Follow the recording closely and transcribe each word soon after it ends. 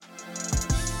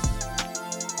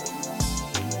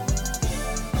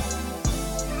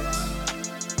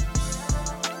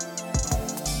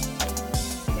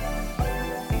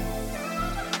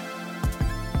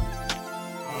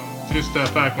just that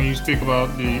fact when you speak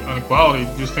about the inequality,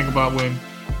 just think about when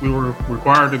we were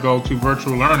required to go to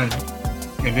virtual learning,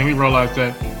 and then we realized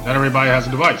that not everybody has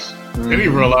a device. Mm-hmm. Then we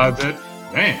realized that,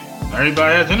 man, not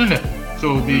everybody has internet.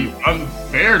 So the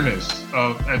unfairness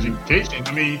of education,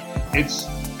 I mean,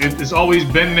 it's always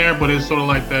been there, but it's sort of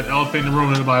like that elephant in the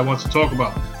room that nobody wants to talk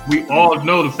about. We all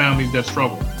know the families that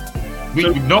struggle. We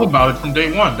know about it from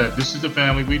day one, that this is the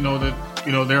family. We know that,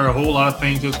 there are a whole lot of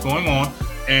things that's going on,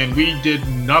 and we did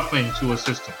nothing to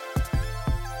assist them.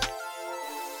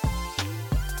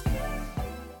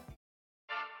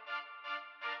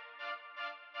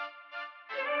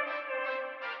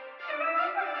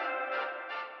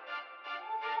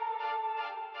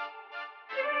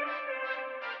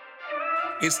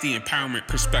 It's the Empowerment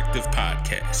Perspective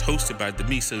Podcast, hosted by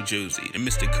Demiso Josie and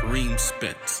Mr. Kareem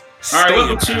Spence. All right,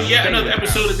 welcome to yet another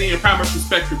episode of the Empowerment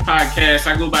Perspective Podcast.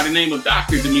 I go by the name of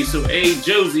Dr. Demiso A.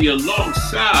 Josie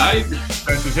alongside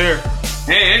Spencer's here.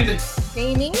 And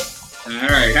Jamie. All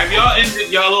right, have y'all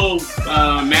ended y'all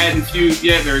little Madden feud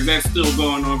yet, or is that still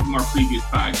going on from our previous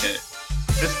podcast?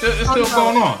 It's still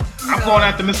going on. I'm going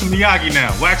after Mr. Miyagi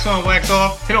now. Wax on, wax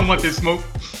off. He don't want this smoke.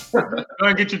 Go ahead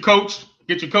and get your coach.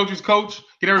 Get your coach's coach.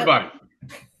 Get everybody.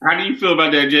 How do you feel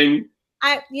about that, Jamie?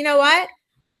 You know what?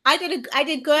 I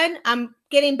did good. I'm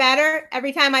getting better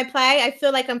every time I play. I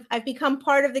feel like I've become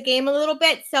part of the game a little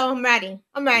bit, so I'm ready.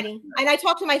 And I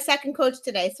talked to my second coach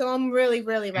today, so I'm really,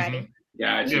 really ready. Mm-hmm.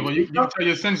 Yeah, well, you tell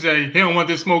your sensei he don't want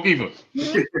this smoke either.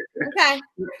 Okay.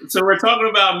 So we're talking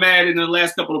about Madden in the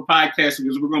last couple of podcasts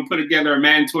because we're going to put together a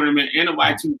Madden tournament and a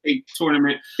Y2K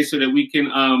tournament so that we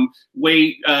can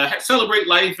celebrate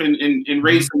life and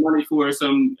raise some money for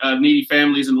some needy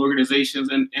families and organizations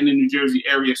in the New Jersey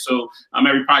area. So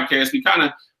every podcast we kind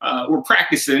of we're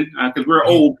practicing because we're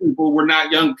old people. We're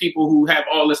not young people who have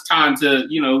all this time to,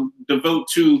 devote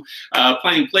to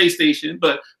playing PlayStation.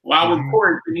 But while we're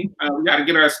quarantining, we got to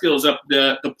get our skills up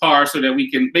the par so that we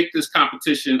can make this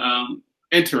competition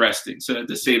interesting, so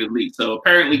to say the least. So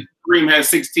apparently, Kareem has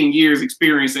 16 years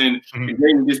experience and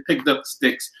Jamie just picked up the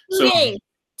sticks.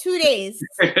 2 days.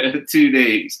 2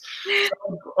 days.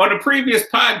 On the previous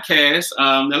podcast,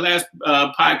 the last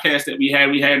podcast that we had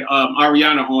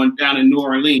Ariana on down in New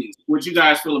Orleans. What you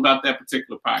guys feel about that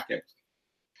particular podcast?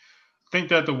 I think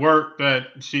that the work that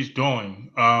she's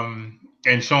doing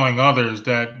and showing others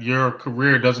that your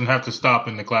career doesn't have to stop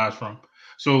in the classroom.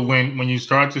 So when you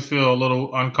start to feel a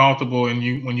little uncomfortable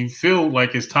and when you feel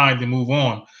like it's time to move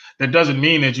on, that doesn't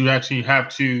mean that you actually have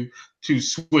to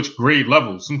switch grade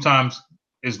levels. Sometimes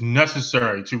it's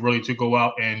necessary to go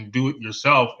out and do it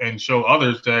yourself and show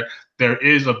others that there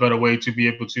is a better way to be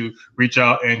able to reach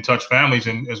out and touch families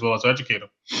and as well as educate them.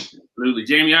 Absolutely.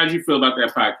 Jamie, how did you feel about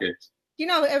that podcast?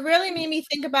 It really made me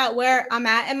think about where I'm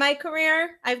at in my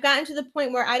career. I've gotten to the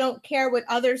point where I don't care what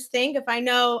others think if I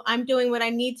know I'm doing what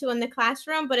I need to in the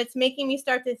classroom, but it's making me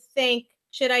start to think,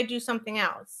 should I do something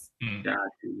else?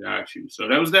 Got you. So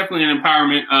that was definitely an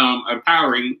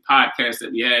empowering podcast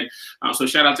that we had. So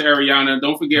shout out to Ariana.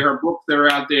 Don't forget her books that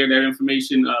are out there. That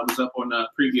information was up on the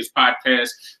previous podcast.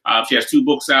 She has 2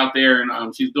 books out there,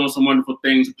 and she's doing some wonderful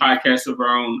things, podcasts of her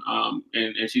own,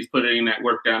 and she's putting in that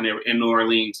work down there in New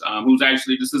Orleans.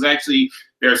 This is actually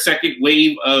their second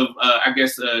wave of,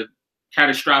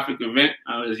 catastrophic event.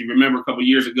 As you remember, a couple of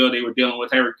years ago, they were dealing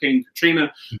with Hurricane Katrina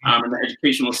and the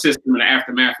educational system and the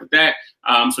aftermath of that.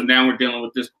 So now we're dealing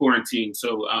with this quarantine.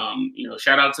 So,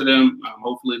 shout out to them.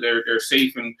 Hopefully they're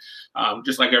safe and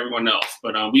just like everyone else.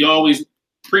 But we always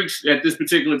preach at this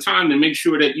particular time to make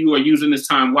sure that you are using this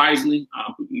time wisely,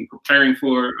 preparing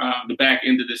for the back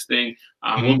end of this thing.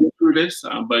 We'll get through this,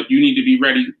 but you need to be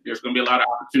ready. There's going to be a lot of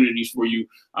opportunities for you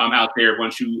out there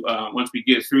once we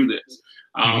get through this.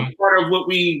 Part of what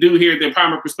we do here at the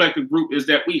Empowerment Perspective Group is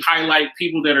that we highlight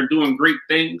people that are doing great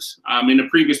things. In the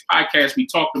previous podcast, we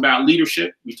talked about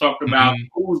leadership. We talked about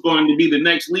who's going to be the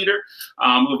next leader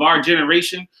of our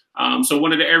generation. So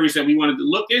one of the areas that we wanted to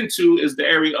look into is the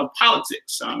area of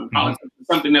politics. Politics is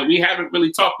something that we haven't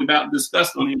really talked about and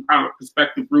discussed on the Empowerment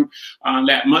Perspective Group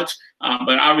that much.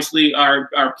 But obviously our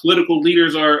political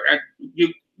leaders are at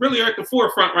the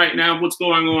forefront right now of what's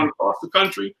going on across the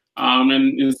country.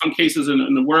 And in some cases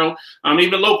in the world,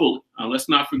 even locally. Let's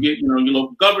not forget, your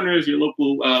local governors, your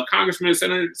local congressmen,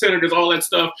 senators, all that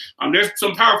stuff. There's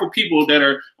some powerful people that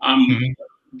are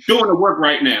doing the work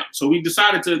right now. So we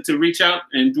decided to reach out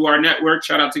and do our network.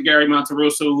 Shout out to Gary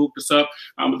Monteroso who hooked us up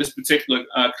with this particular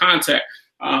contact.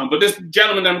 But this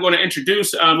gentleman that I'm going to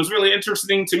introduce was really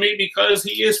interesting to me because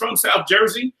he is from South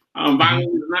Jersey. Violin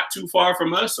is not too far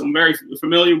from us. I'm very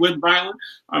familiar with Violin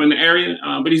in the area,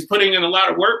 but he's putting in a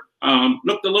lot of work.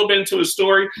 looked a little bit into his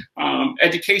story.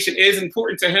 Education is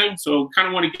important to him, so kind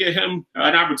of want to give him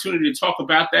an opportunity to talk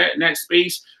about that in that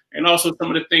space, and also some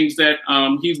of the things that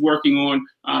he's working on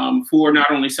for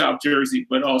not only South Jersey,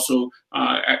 but also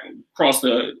across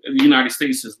the United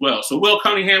States as well. So Will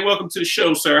Cunningham, welcome to the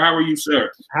show, sir. How are you,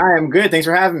 sir? Hi, I'm good. Thanks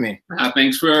for having me.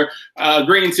 Thanks for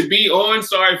agreeing to be on.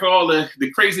 Sorry for all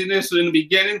the craziness in the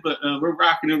beginning, but we're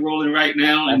rocking and rolling right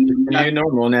now. And you're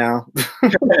normal now.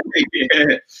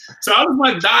 Yeah. So I just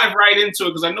want to dive right into it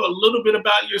because I know a little bit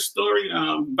about your story,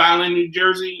 Violin, New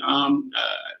Jersey.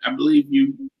 I believe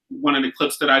one of the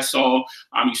clips that I saw,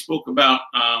 you spoke about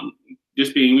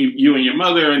just being you and your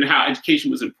mother and how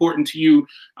education was important to you.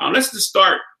 Let's just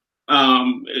start a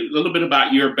little bit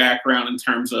about your background in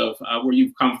terms of where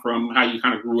you've come from, how you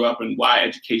kind of grew up, and why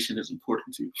education is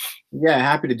important to you. Yeah,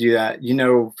 happy to do that. You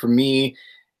know, for me,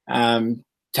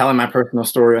 telling my personal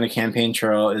story on a campaign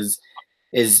trail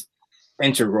is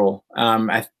integral.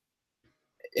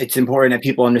 It's important that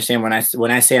people understand when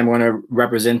I say I'm going to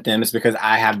represent them, it's because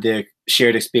I have the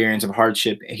shared experience of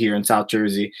hardship here in South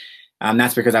Jersey.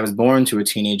 That's because I was born to a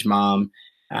teenage mom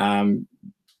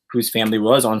whose family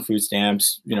was on food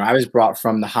stamps. You know, I was brought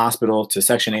from the hospital to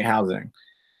Section 8 housing.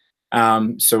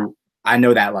 So I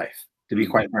know that life, to be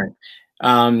quite frank.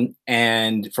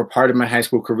 And for part of my high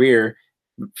school career,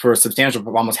 for a substantial,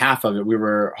 almost half of it, we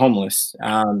were homeless.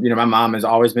 You know, my mom has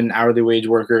always been an hourly wage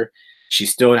worker.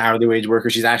 She's still an hourly wage worker.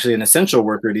 She's actually an essential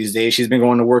worker these days. She's been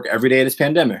going to work every day of this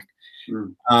pandemic.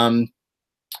 And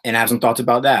I have some thoughts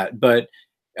about that. But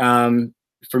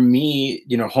for me,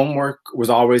 you know, homework was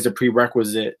always a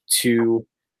prerequisite to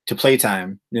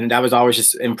playtime. You know, that was always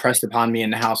just impressed upon me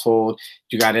in the household.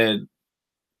 You gotta,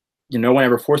 you know, no one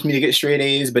ever forced me to get straight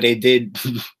A's, but they did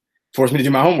force me to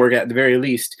do my homework at the very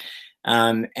least.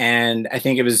 And I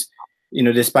think it was, you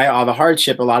know, despite all the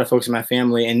hardship, a lot of folks in my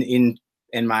family and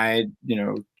in my, you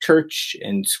know, church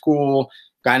and school,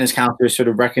 guidance counselors sort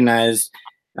of recognized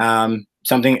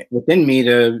something within me,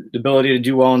 the ability to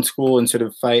do well in school and sort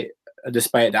of fight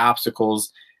despite the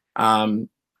obstacles.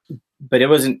 But it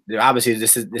wasn't, obviously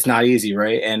it's not easy,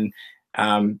 right? And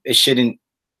it shouldn't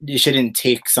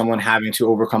take someone having to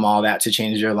overcome all that to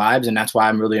change their lives. And that's why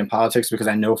I'm really in politics, because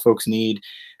I know folks need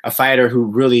a fighter who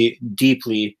really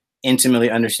deeply, intimately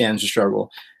understands the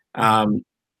struggle. You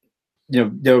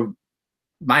know,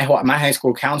 my high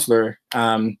school counselor,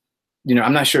 you know,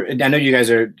 I'm not sure, I know you guys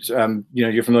are, you know,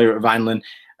 you're familiar with Vineland.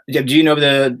 Do you know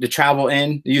the Travel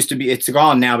Inn? It used to be, it's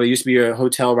gone now, but it used to be a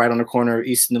hotel right on the corner of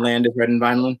East and Landis, right in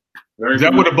Vineland. Is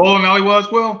that where the bowling alley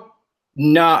was, Will?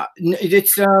 No,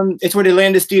 it's where the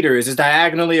Landis Theater is. It's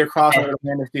diagonally across where the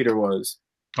Landis Theater was.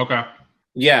 Okay.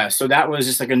 Yeah, so that was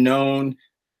just like a known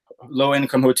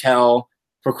low-income hotel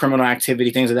for criminal activity,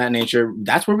 things of that nature.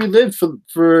 That's where we lived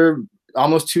for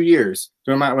almost 2 years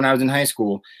when I was in high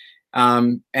school.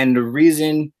 And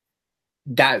the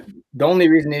only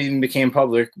reason it even became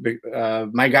public,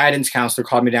 my guidance counselor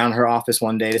called me down to her office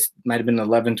one day. This might have been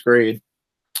 11th grade.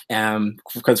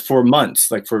 Because for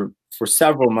months, like for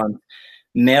several months,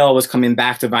 mail was coming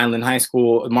back to Vineland High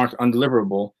School marked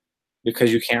undeliverable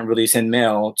because you can't really send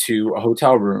mail to a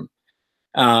hotel room.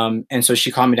 And so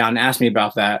she called me down and asked me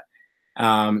about that.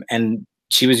 And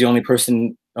she was the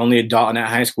only adult in that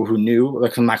high school who knew.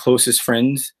 Like my closest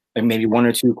friends, like maybe one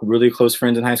or two really close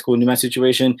friends in high school knew my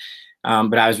situation.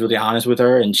 But I was really honest with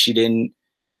her, and she didn't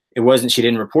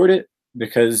report it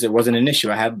because it wasn't an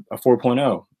issue. I had a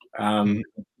 4.0.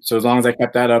 So as long as I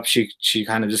kept that up, she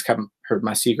kind of just kept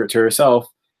my secret to herself.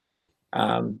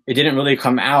 It didn't really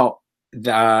come out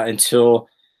until,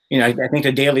 you know, I think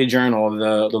the Daily Journal,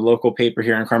 the local paper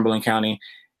here in Cumberland County,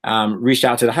 reached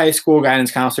out to the high school guidance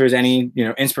counselors, any, you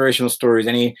know, inspirational stories,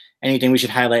 anything we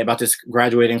should highlight about this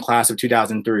graduating class of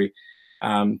 2003.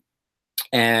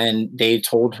 And they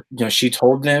told, you know, she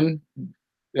told them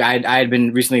I had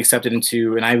been recently accepted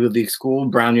into an Ivy League school,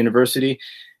 Brown University.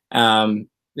 You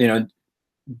know,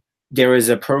 there was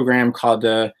a program called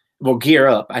Gear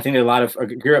Up. I think a lot of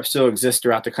Gear Up still exists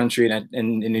throughout the country and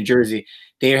in New Jersey.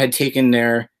 They had taken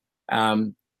their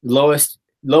lowest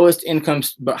income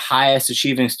but highest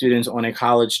achieving students on a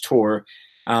college tour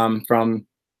from,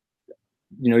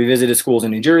 you know, we visited schools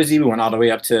in New Jersey. We went all the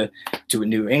way up to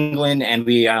New England, and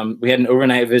we had an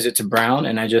overnight visit to Brown,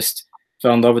 and I just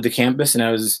fell in love with the campus, and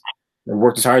I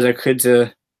worked as hard as I could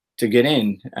to get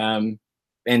in.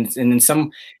 And in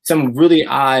some really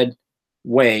odd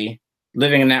way,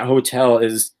 living in that hotel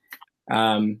is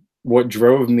what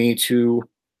drove me to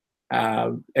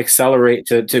accelerate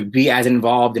to be as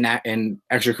involved in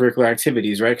extracurricular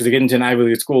activities, right? Because to get into an Ivy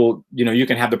League school, you know, you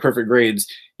can have the perfect grades.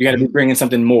 You got to be bringing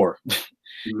something more,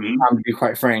 to be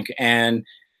quite frank. And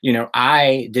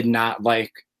I did not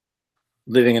like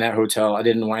living in that hotel. I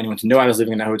didn't want anyone to know I was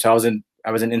living in that hotel.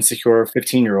 I was an insecure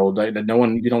 15-year-old. Like, you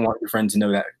don't want your friends to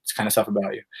know that kind of stuff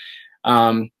about you.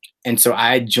 And so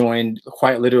I joined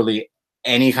quite literally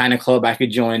any kind of club I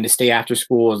could join to stay after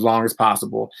school as long as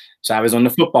possible. So I was on the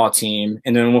football team.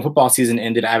 And then when football season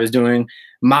ended, I was doing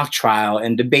mock trial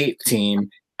and debate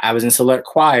team. I was in select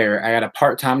choir. I got a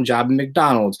part-time job at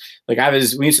McDonald's. Like, I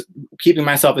was keeping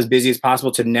myself as busy as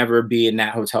possible to never be in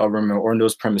that hotel room or in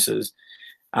those premises.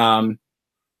 And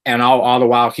all the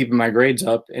while keeping my grades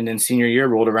up. And then senior year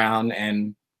rolled around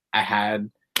and I had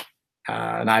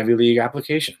an Ivy League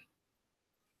application.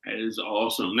 That is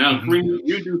awesome. Now, Kareem,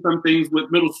 you do some things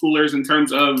with middle schoolers in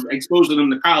terms of exposing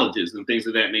them to colleges and things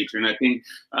of that nature. And I think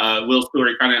Will's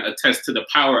story kind of attests to the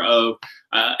power of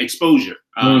exposure,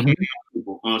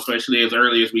 especially as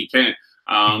early as we can.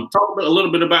 Talk a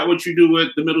little bit about what you do with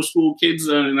the middle school kids.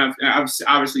 And I've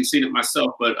obviously seen it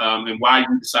myself, but and why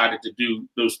you decided to do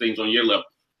those things on your level.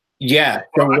 Yeah.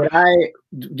 So what I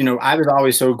was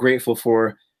always so grateful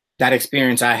for that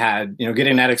experience I had,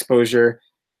 getting that exposure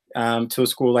to a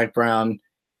school like Brown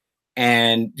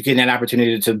and getting that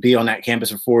opportunity to be on that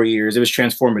campus for 4 years. It was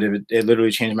transformative. It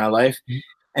literally changed my life.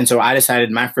 And so I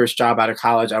decided my first job out of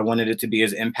college, I wanted it to be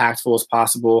as impactful as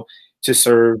possible to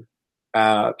serve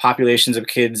populations of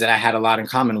kids that I had a lot in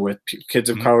common with, kids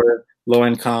of color, low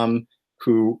income,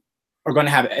 who are going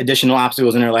to have additional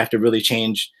obstacles in their life to really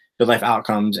change their life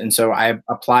outcomes. And so I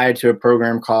applied to a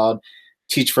program called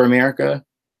Teach for America.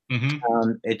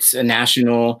 It's a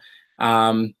national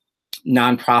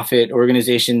nonprofit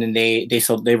organization, and they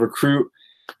recruit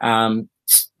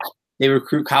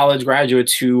college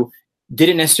graduates who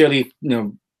didn't necessarily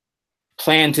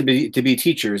plan to be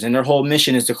teachers, and their whole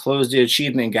mission is to close the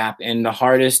achievement gap in the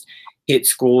hardest hit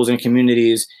schools and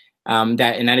communities, and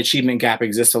that achievement gap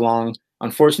exists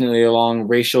unfortunately along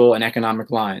racial and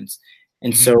economic lines.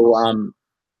 And so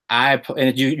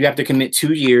you have to commit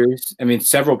 2 years. I mean,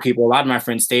 several people, a lot of my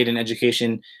friends stayed in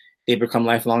education. They become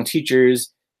lifelong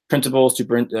teachers, principals,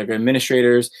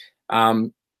 administrators.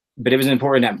 But it was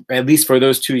important that at least for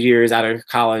those 2 years out of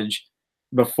college,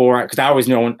 because I always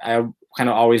knew I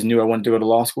wanted to go to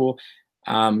law school,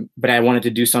 but I wanted to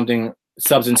do something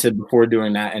substantive before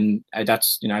doing that, and I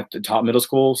taught middle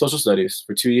school social studies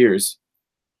for 2 years.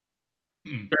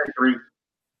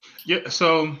 Yeah.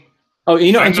 So. I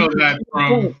know that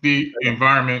from the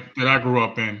environment that I grew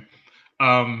up in.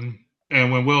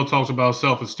 And when Will talks about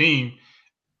self-esteem,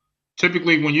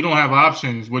 typically when you don't have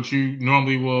options, what you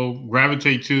normally will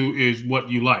gravitate to is what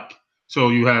you like. So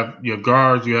you have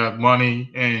guards, you have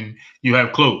money, and you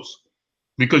have clothes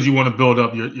because you want to build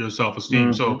up your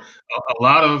self-esteem. So a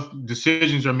lot of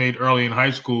decisions are made early in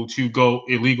high school to go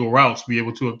illegal routes to be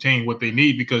able to obtain what they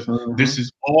need, because this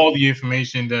is all the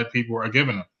information that people are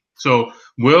giving them. So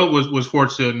Will was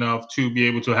fortunate enough to be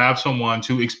able to have someone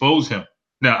to expose him.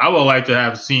 Now, I would like to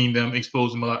have seen them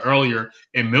expose him a lot earlier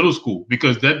in middle school,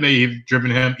 because that may have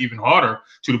driven him even harder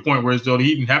to the point where as though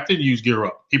he didn't have to use gear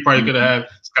up. He probably could have had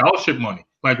scholarship money.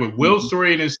 Like with Will's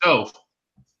story in itself,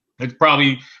 it's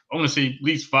probably, I want to say at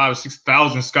least 5,000 or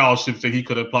 6,000 scholarships that he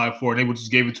could apply for, and they would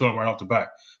just gave it to him right off the bat.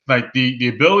 Like the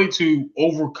ability to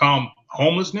overcome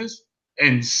homelessness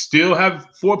and still have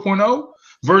 4.0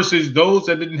 versus those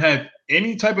that didn't have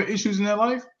any type of issues in their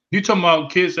life. You're talking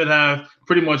about kids that have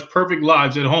pretty much perfect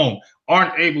lives at home,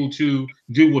 aren't able to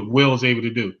do what Will is able to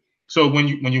do. So when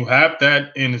you have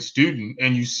that in a student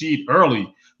and you see it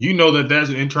early, you know that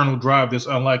there's an internal drive that's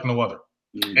unlike no other.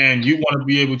 And you want to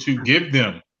be able to give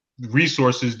them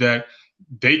resources that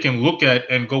they can look at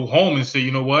and go home and say,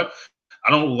 you know what? I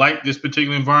don't like this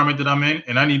particular environment that I'm in,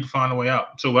 and I need to find a way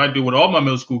out. So what I do with all my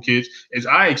middle school kids is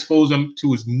I expose them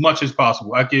to as much as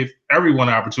possible. I give everyone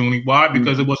an opportunity. Why?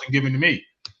 Because it wasn't given to me.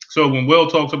 So when Will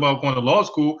talks about going to law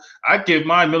school, I give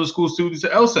my middle school students an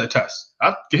LSAT test.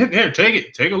 I get here,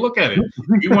 take a look at it.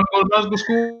 If you want to go to medical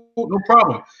school, no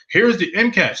problem. Here's the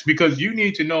MCATs, because you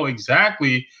need to know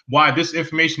exactly why this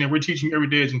information that we're teaching every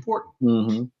day is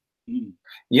important.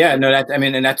 Yeah, no,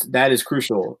 that is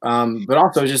crucial. But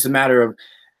also just a matter of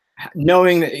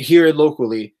knowing that here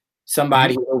locally,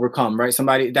 somebody overcome, right?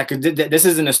 Somebody that could, this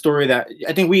isn't a story that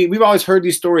I think we've always heard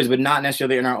these stories, but not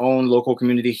necessarily in our own local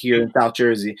community here in South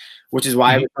Jersey, which is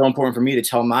why it was so important for me to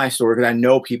tell my story, because I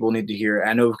know people need to hear it.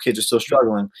 I know kids are still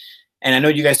struggling. And I know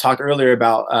you guys talked earlier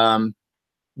about,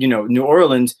 New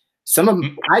Orleans.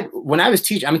 When I was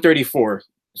teaching, I'm 34.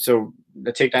 So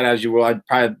take that as you will.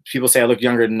 People say I look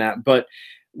younger than that, but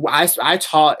I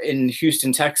taught in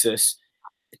Houston, Texas.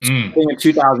 In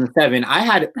 2007, I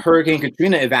had Hurricane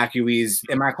Katrina evacuees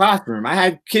in my classroom. I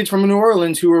had kids from New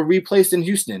Orleans who were replaced in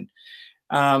Houston.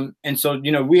 And so,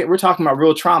 we're talking about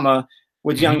real trauma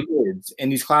with young kids in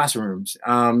these classrooms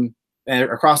and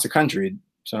across the country.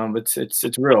 So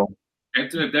it's real.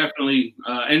 It's definitely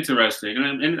interesting,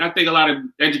 and I think a lot of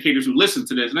educators who listen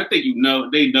to this, and I think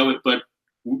they know it, but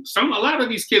a lot of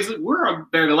these kids, we're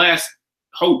their last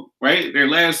hope, right? Their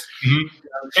last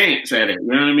chance at it. You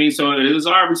know what I mean? So it is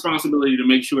our responsibility to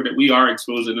make sure that we are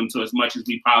exposing them to as much as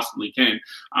we possibly can,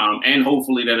 and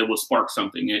hopefully that it will spark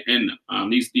something in them.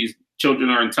 These children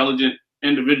are intelligent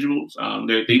individuals.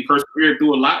 They persevere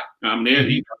through a lot.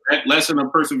 That lesson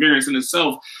of perseverance in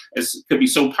itself could be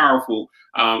so powerful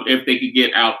if they could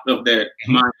get out of that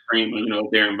mind frame, of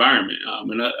their environment.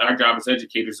 And our job as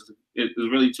educators is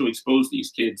really to expose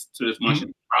these kids to as much as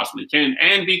we possibly can,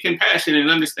 and be compassionate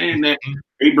and understand that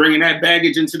they bringing that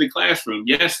baggage into the classroom.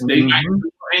 Yes, they might be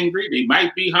angry, they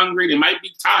might be hungry, they might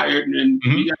be tired, and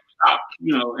we got to stop,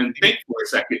 and think for a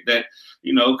second that,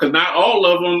 because not all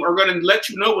of them are going to let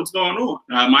you know what's going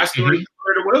on. My story is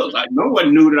the world. Like, no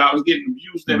one knew that I was getting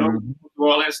abused at home through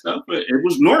all that stuff, but it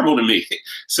was normal to me.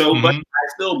 So, but I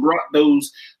still brought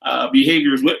those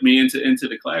behaviors with me into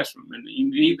the classroom. And you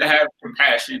need to have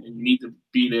compassion, and you need to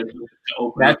be there to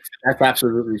open up. That's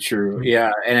absolutely true.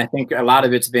 Yeah, and I think a lot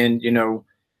of it's been,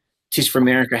 Teach for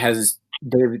America has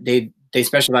they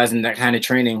specialize in that kind of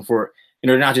training for,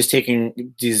 they're not just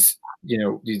taking these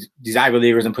Ivy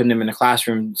Leaguers and putting them in the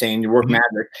classroom saying you work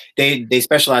magic. They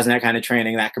specialize in that kind of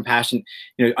training, that compassion,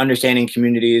 understanding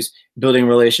communities, building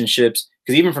relationships.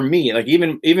 Because even for me, like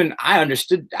even I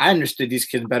understood these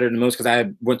kids better than most because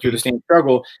I went through the same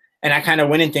struggle. And I kind of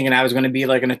went in thinking I was going to be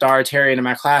like an authoritarian in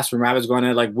my classroom. I was going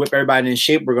to like whip everybody in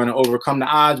shape. We're going to overcome the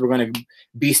odds. We're going to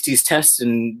beast these tests,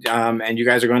 and you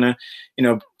guys are going to,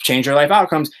 change your life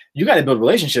outcomes. You got to build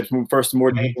relationships first,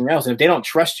 more than anything else. And if they don't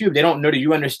trust you, if they don't know that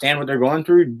you understand what they're going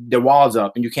through, the wall's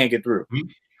up and you can't get through.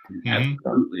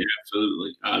 Absolutely.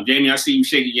 Jamie, I see you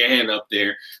shaking your head up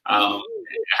there. I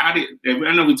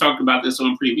know we talked about this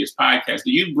on previous podcasts.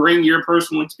 Do you bring your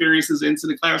personal experiences into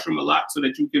the classroom a lot so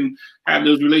that you can have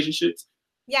those relationships?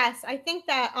 Yes, I think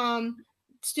that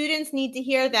students need to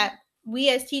hear that we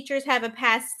as teachers have a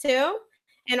past too,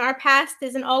 and our past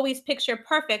isn't always picture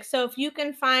perfect. So if you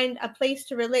can find a place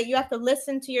to relate, you have to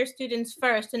listen to your students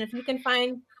first. And if you can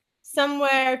find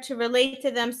somewhere to relate to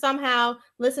them somehow,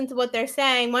 listen to what they're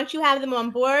saying. Once you have them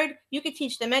on board, you could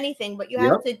teach them anything, but you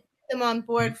have to get them on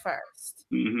board first.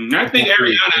 I think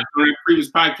Ariana on her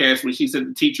previous podcast, when she said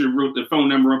the teacher wrote the phone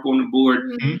number up on the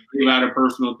board, gave out a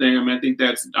personal thing. I think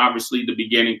that's obviously the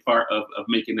beginning part of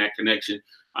making that connection.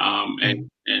 And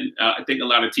I think a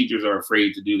lot of teachers are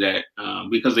afraid to do that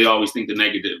because they always think the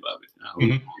negative of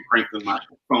it. Crank them my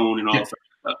phone and all that stuff.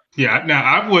 Yeah. Now,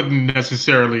 I wouldn't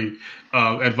necessarily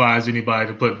advise anybody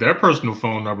to put their personal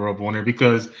phone number up on there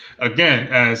because, again,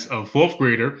 as a fourth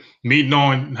grader, me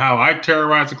knowing how I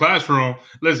terrorize the classroom,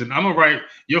 listen, I'm going to write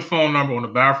your phone number on the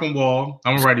bathroom wall.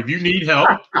 I'm going to write, if you need help,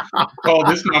 call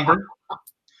this number.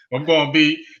 I'm going to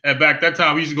be back that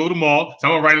time. We used to go to the mall. So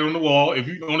I'm going to write it on the wall.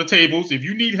 On the tables, if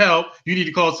you need help, you need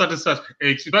to call such and such,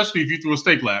 especially if you threw a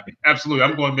steak lab. Absolutely.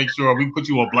 I'm going to make sure we put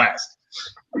you on blast.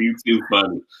 You too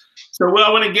funny. So, I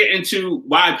want to get into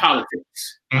why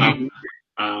politics.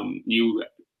 You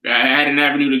had an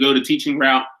avenue to go the teaching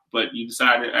route, but you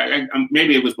decided,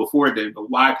 maybe it was before then, but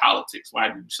why politics? Why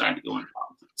did you decide to go into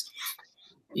politics?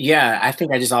 Yeah, I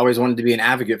think I just always wanted to be an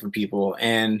advocate for people.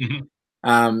 And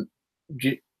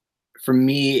for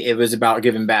me, it was about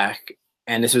giving back.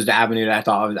 And this was the avenue that I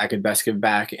thought I could best give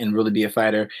back and really be a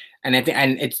fighter. And I think,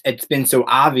 and it's been so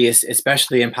obvious,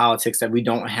 especially in politics, that we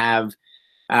don't have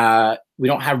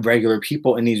regular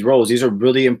people in these roles. These are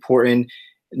really important,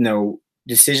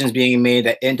 decisions being made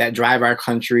that drive our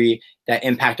country, that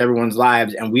impact everyone's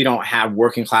lives, and we don't have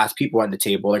working class people at the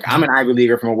table. Like, I'm an Ivy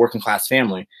Leaguer from a working class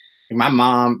family. Like, my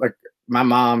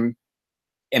mom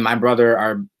and my brother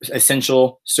are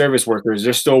essential service workers.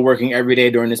 They're still working every day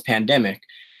during this pandemic.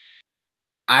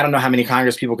 I don't know how many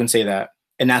Congress people can say that,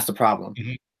 and that's the problem.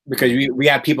 Because we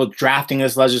have people drafting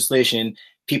this legislation,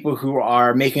 people who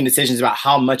are making decisions about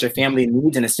how much a family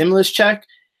needs in a stimulus check,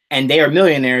 and they are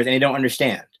millionaires and they don't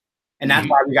understand. And that's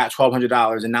why we got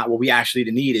 $1,200 and not what we actually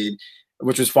needed,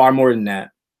 which was far more than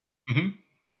that.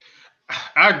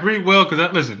 I agree, Will,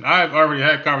 because listen, I've already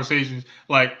had conversations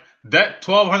like that.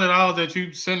 $1,200 that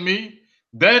you send me,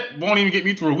 that won't even get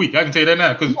me through a week. I can tell you that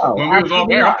now, because when we was all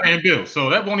there, I'm paying bills, so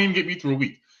that won't even get me through a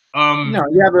week. No,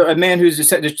 you have a man who's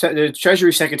the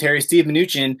Treasury Secretary, Steve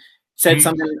Mnuchin, said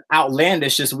something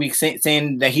outlandish this week,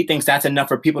 saying that he thinks that's enough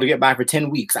for people to get by for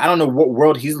 10 weeks. I don't know what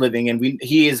world he's living in.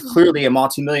 He is clearly a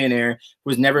multimillionaire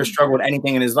who's never struggled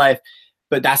anything in his life,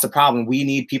 but that's the problem. We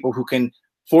need people who can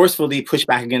forcefully push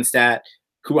back against that,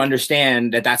 who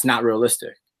understand that that's not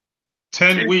realistic.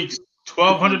 10 weeks,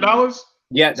 $1,200.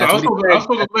 Yeah, so that's I'm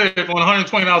supposed to live on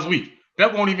 $120 a week.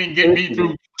 That won't even get me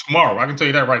through tomorrow. I can tell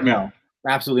you that right now.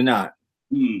 Absolutely not.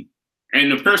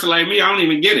 And a person like me, I don't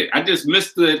even get it. I just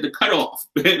missed the cutoff.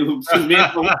 So I don't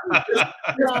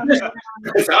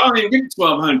even get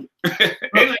 $1,200.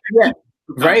 Yeah,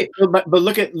 right. But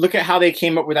look at how they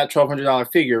came up with that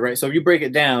 $1,200 figure, right? So if you break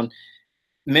it down,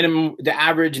 the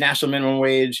average national minimum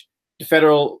wage, the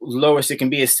federal lowest it can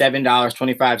be is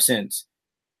 $7.25.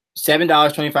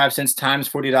 $7.25 times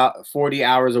 40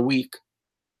 hours a week,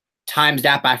 times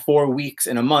that by 4 weeks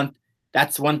in a month.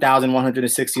 That's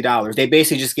 $1,160. They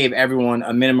basically just gave everyone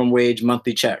a minimum wage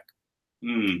monthly check.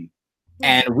 And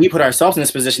we put ourselves in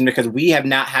this position because we have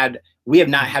not had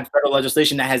federal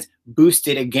legislation that has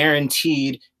boosted a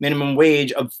guaranteed minimum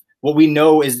wage of what we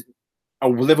know is a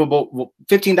livable. Well,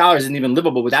 $15 isn't even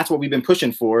livable, but that's what we've been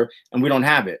pushing for, and we don't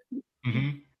have it.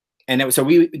 And so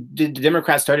the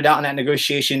Democrats started out in that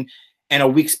negotiation in a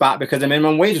weak spot because the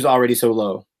minimum wage was already so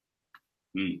low.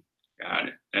 Got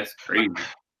it. That's crazy.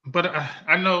 But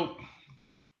I know,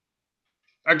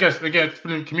 I guess, again,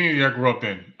 from the community I grew up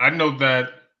in, I know that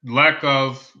lack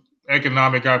of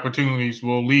economic opportunities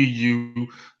will lead you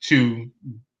to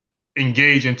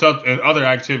engage in other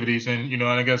activities. And, and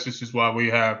I guess this is why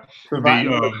we have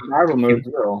survival mode.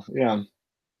 Yeah.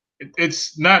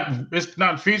 It's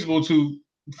not feasible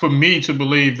for me to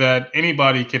believe that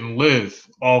anybody can live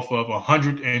off of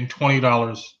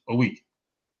 $120 a week.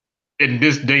 In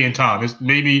this day and time. It's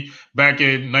maybe back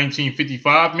in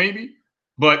 1955, maybe,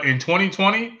 but in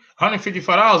 2020,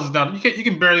 $155 is now you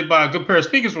can barely buy a good pair of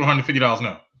speakers for $150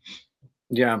 now.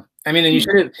 Yeah, I mean, and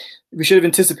we should have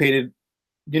anticipated.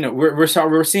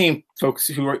 We're seeing folks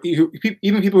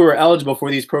even people who are eligible for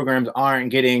these programs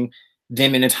aren't getting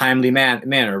them in a timely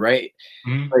manner, right?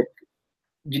 Like,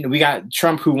 we got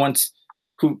Trump who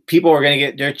people are going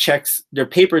to get their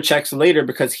paper checks later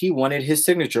because he wanted his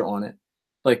signature on it.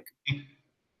 Like,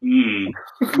 do you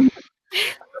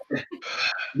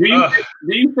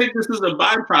think this is a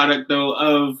byproduct though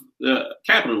of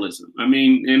capitalism? I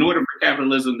mean, in order for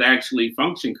capitalism to actually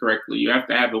function correctly, you have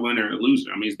to have a winner and a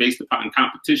loser. I mean, it's based upon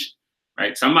competition,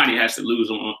 right? Somebody has to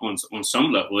lose on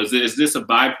some level. Is this a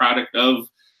byproduct of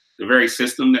the very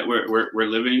system that we're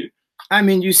living in? I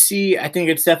mean, I think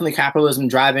it's definitely capitalism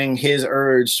driving his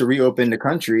urge to reopen the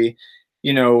country.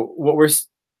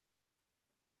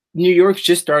 New York's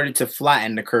just started to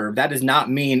flatten the curve. That does not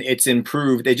mean it's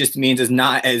improved. It just means it's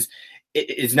not as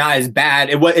bad.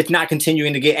 It's not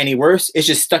continuing to get any worse. It's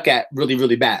just stuck at really,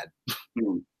 really bad.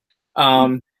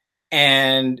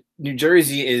 And New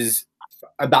Jersey is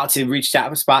about to reach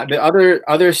that spot. But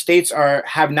other states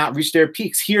have not reached their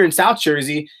peaks. Here in South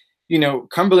Jersey,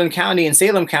 Cumberland County and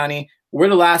Salem County, we're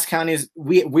the last counties.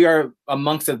 We are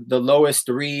amongst the lowest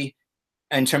 3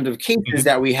 in terms of cases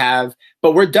that we have,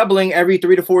 but we're doubling every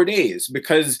 3 to 4 days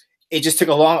because it just took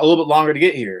a little bit longer to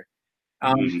get here.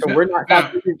 So we're not.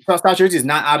 South Jersey is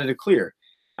not out of the clear.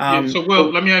 Let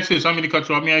me ask you this. I'm going to cut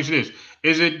you off. Let me ask you this: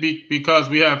 is it because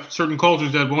we have certain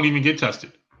cultures that won't even get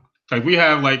tested? Like, we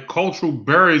have cultural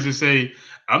barriers to say,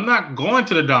 I'm not going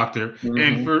to the doctor.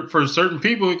 And for certain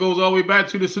people, it goes all the way back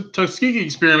to the Tuskegee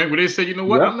experiment where they say, you know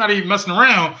what, I'm not even messing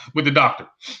around with the doctor.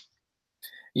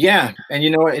 Yeah, and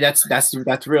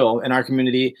that's real in our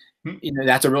community.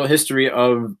 That's a real history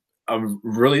of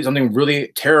really something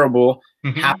really terrible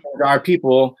happening to our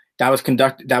people that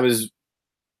was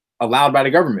allowed by the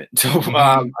government. So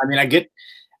I mean, I get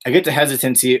the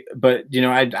hesitancy, but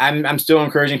I'm still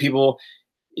encouraging people.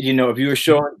 If you were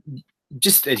showing,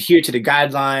 just adhere to the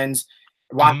guidelines,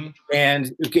 wash your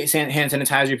hands, get hand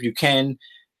sanitizer if you can.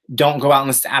 Don't go out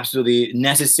unless it's absolutely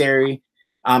necessary.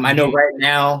 I know right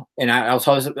now, and I'll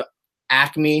tell this,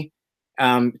 Acme,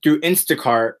 through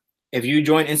Instacart, if you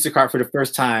join Instacart for the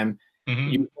first time,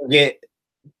 you will get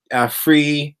a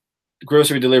free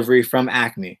grocery delivery from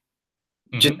Acme.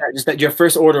 Just that your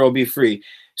first order will be free.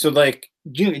 So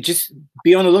just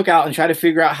be on the lookout and try to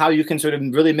figure out how you can sort of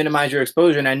really minimize your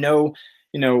exposure. And I know,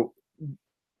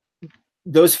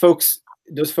 those folks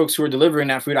who are delivering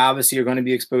that food obviously are going to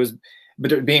be exposed, but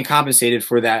they're being compensated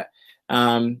for that.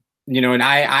 And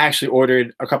I actually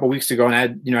ordered a couple weeks ago,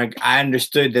 and I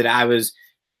understood that I was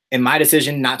in my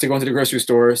decision not to go into the grocery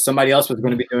store. Somebody else was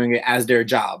going to be doing it as their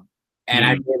job, and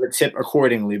I gave a tip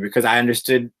accordingly because I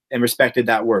understood and respected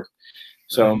that work.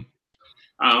 So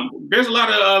there's a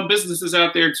lot of businesses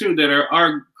out there too that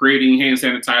are creating hand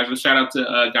sanitizers. Shout out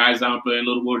to Guy Zampa and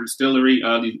Little Water Distillery,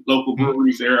 the local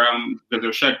breweries. They're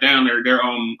shut down. They're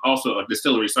also a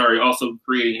distillery. Also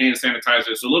creating hand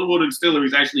sanitizers. So Little Water Distillery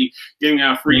is actually giving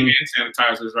out free hand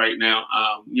sanitizers right now.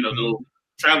 The little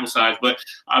travel size. But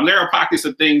there are pockets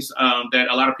of things that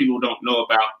a lot of people don't know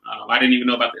about. I didn't even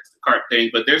know about the Instacart thing,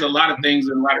 but there's a lot of things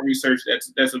and a lot of research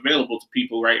that's available to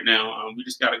people right now. We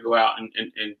just got to go out and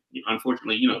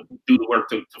unfortunately, do the work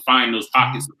to find those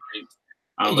pockets of things.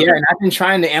 Yeah, and I've been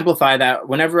trying to amplify that.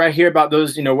 Whenever I hear about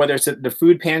those, whether it's the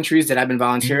food pantries that I've been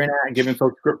volunteering at, giving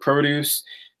folks produce,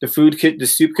 the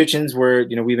soup kitchens where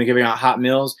we've been giving out hot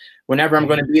meals. Whenever I'm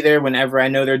going to be there, whenever I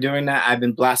know they're doing that, I've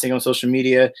been blasting on social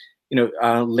media.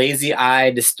 Lazy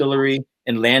Eye Distillery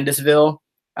in Landisville,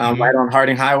 right on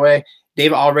Harding Highway.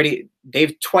 They've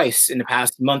twice in the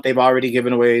past month they've already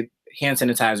given away hand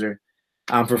sanitizer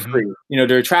for free.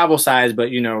 They're a travel size, but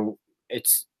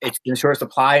it's in short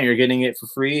supply and you're getting it for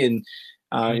free. And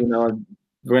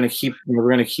we're gonna keep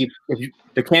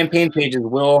the campaign page is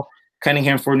Will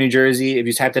Cunningham for New Jersey. If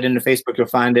you type that into Facebook, you'll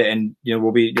find it, and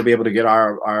you'll be able to get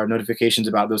our notifications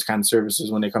about those kind of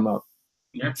services when they come up.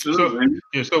 Absolutely.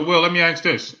 So Will, let me ask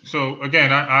this. So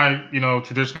again, I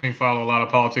traditionally follow a lot of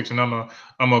politics, and I'm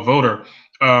a voter.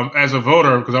 As a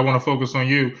voter, because I want to focus on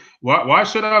you, why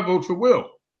should I vote for Will?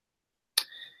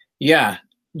 Yeah,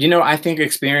 I think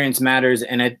experience matters,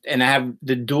 and I have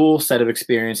the dual set of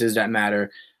experiences that matter.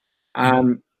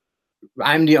 I'm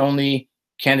the only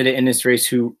candidate in this race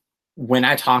who, when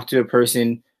I talk to a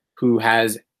person who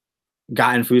has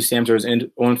gotten food stamps or is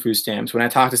on food stamps, when I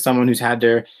talk to someone who's had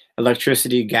their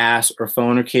electricity, gas, or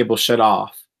phone or cable shut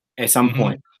off at some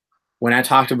point, when I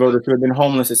talk to voters who have been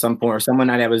homeless at some point, or someone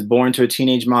that was born to a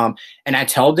teenage mom, and I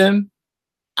tell them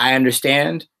I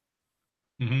understand,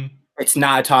 it's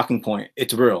not a talking point.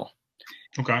 It's real.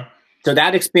 Okay. So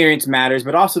that experience matters,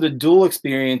 but also the dual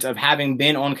experience of having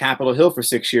been on Capitol Hill for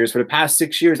 6 years. For the past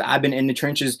 6 years, I've been in the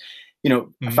trenches,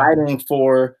 fighting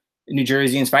for New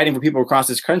Jerseyans, fighting for people across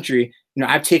this country.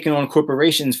 I've taken on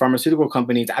corporations, pharmaceutical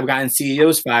companies. I've gotten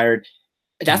CEOs fired.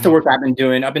 That's the work I've been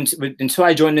doing until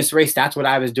I joined this race. That's what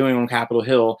I was doing on Capitol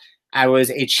Hill. I was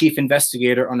a chief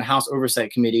investigator on the House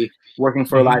Oversight Committee, working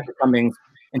for Elijah Cummings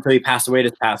until he passed away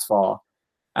this past fall.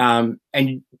 And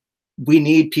we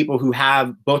need people who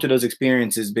have both of those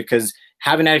experiences, because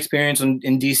having that experience in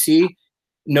DC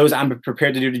knows I'm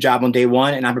prepared to do the job on day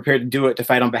one, and I'm prepared to do it to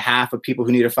fight on behalf of people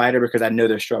who need a fighter because I know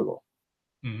their struggle.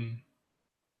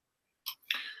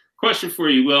 Question for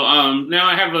you, Will. Now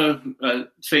I have a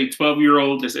say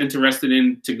 12-year-old that's interested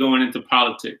into going into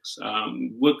politics.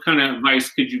 What kind of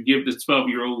advice could you give this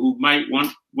 12-year-old who might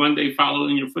one day follow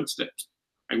in your footsteps?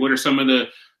 Like, what are some of the,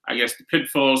 I guess, the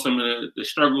pitfalls, some of the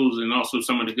struggles, and also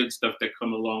some of the good stuff that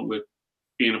come along with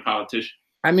being a politician?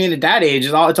 I mean, at that age,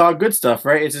 it's all good stuff,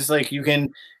 right? It's just like you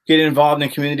can get involved in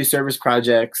community service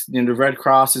projects. The Red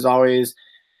Cross is always,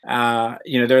 there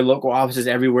are local offices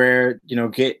everywhere.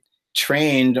 Get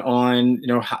trained on,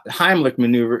 Heimlich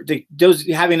maneuver. Those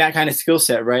having that kind of skill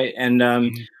set, right? And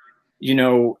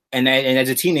and as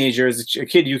a teenager, as a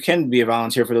kid, you can be a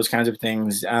volunteer for those kinds of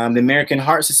things. The American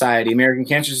Heart Society, American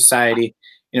Cancer Society,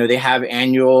 they have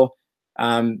annual,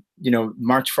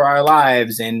 March for Our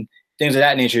Lives and things of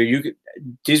that nature.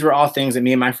 These were all things that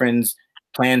me and my friends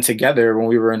planned together when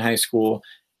we were in high school.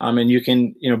 And you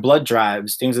can, blood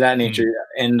drives, things of that nature.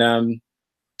 And,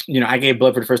 I gave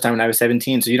blood for the first time when I was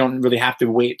 17. So you don't really have to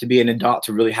wait to be an adult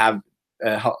to really have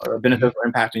a beneficial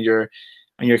impact on your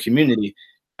community.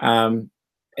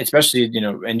 Especially,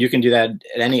 and you can do that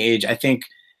at any age. I think,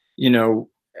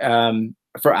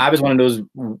 I was one of those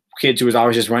kids who was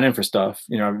always just running for stuff.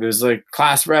 It was like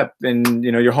class rep and,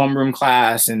 your homeroom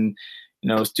class and,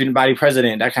 student body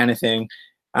president, that kind of thing.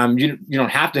 You don't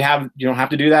have to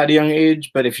do that at a young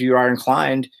age, but if you are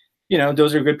inclined,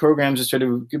 those are good programs to sort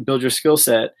of build your skill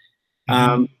set.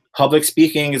 Public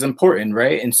speaking is important,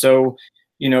 right? And so,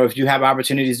 if you have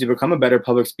opportunities to become a better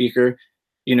public speaker,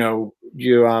 I know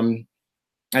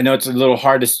it's a little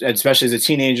hard to, especially as a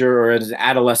teenager or as an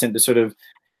adolescent, to sort of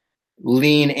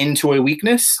lean into a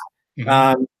weakness.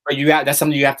 But that's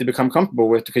something you have to become comfortable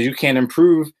with, because you can't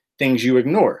improve things you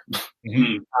ignore.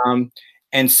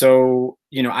 And so,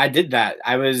 I did that.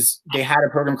 They had a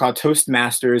program called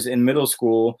Toastmasters in middle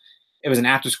school. It was an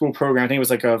after-school program. I think it was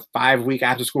like a 5-week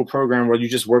after-school program where you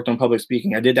just worked on public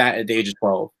speaking. I did that at the age of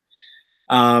 12.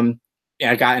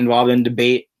 I got involved in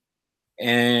debate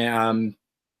and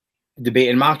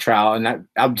mock trial. And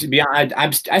to be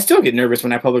honest, I still get nervous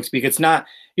when I public speak. It's not,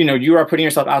 you are putting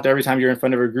yourself out there every time you're in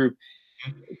front of a group.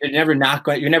 You're never not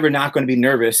going to be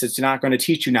nervous. It's not going to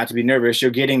teach you not to be nervous.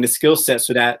 You're getting the skill set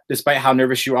so that despite how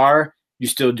nervous you are, you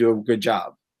still do a good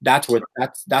job. That's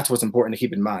what's important to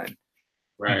keep in mind.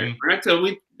 Right. I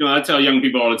tell young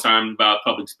people all the time about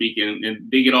public speaking, and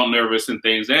they get all nervous and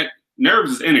things. That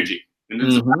nerves is energy, and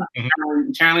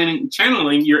it's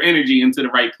channeling your energy into the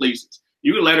right places.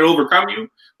 You can let it overcome you,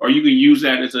 or you can use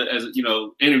that as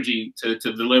energy to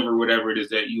deliver whatever it is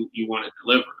that you want to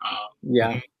deliver.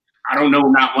 Yeah. I don't know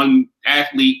not one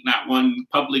athlete, not one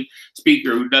public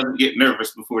speaker who doesn't get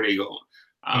nervous before they go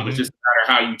on. It's just a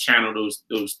matter how you channel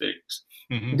those things.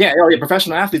 Yeah,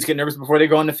 professional athletes get nervous before they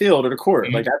go on the field or the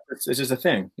court. Like it's just a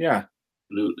thing. Yeah.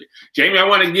 Absolutely. Jamie, I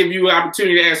want to give you an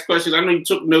opportunity to ask questions. I know you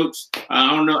took notes.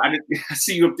 I don't know. I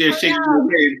see you up there shaking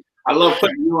your head. I love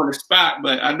putting you on the spot,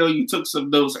 but I know you took some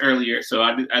notes earlier. So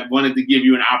I wanted to give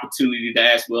you an opportunity to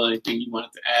ask Will anything you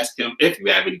wanted to ask him, if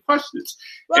you have any questions.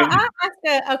 Well, I'll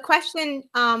ask a question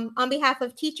on behalf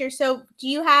of teachers. So do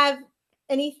you have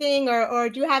anything or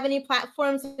do you have any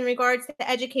platforms in regards to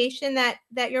education that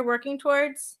you're working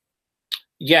towards?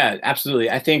 Yeah, absolutely.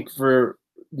 I think for,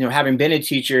 having been a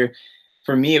teacher,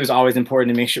 for me, it was always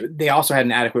important to make sure they also had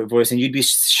an adequate voice. And you'd be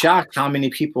shocked how many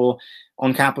people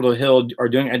on Capitol Hill are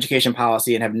doing education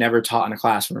policy and have never taught in a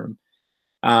classroom,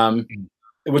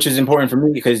 which is important for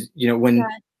me because, when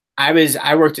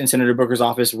I worked in Senator Booker's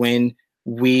office when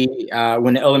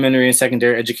when the Elementary and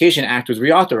Secondary Education Act was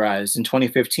reauthorized in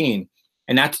 2015.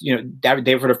 And that's, that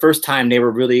they, for the first time, they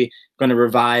were really going to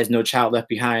revise No Child Left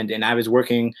Behind. And I was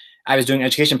doing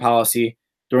education policy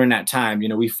during that time.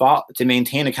 We fought to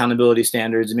maintain accountability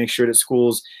standards and make sure that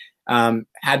schools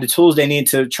had the tools they need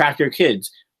to track their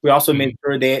kids. We also made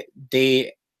sure that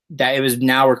it was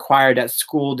now required that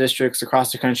school districts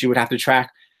across the country would have to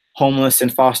track homeless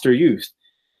and foster youth,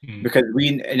 because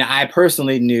I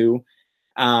personally knew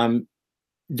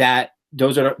that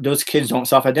those kids don't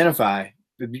self-identify.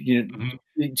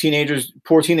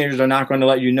 Poor teenagers are not going to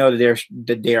let you know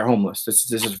that they are homeless.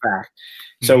 This is a fact.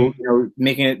 So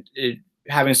making it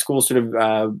having schools sort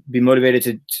of be motivated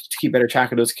to keep better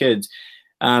track of those kids.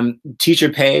 Teacher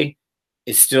pay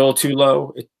is still too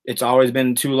low. It's always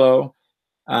been too low.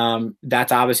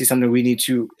 That's obviously something we need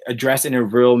to address in a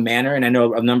real manner. And I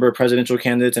know a number of presidential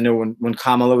candidates. I know when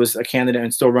Kamala was a candidate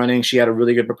and still running, she had a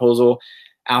really good proposal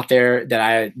out there that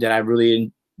I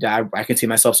can see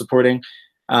myself supporting.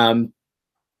 For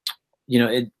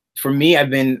me, I've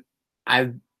been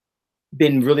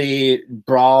really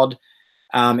broad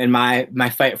in my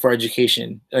fight for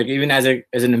education. Like even as an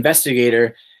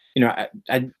investigator,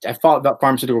 I fought about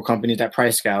pharmaceutical companies that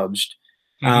price gouged.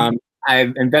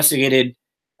 I've investigated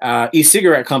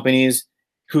e-cigarette companies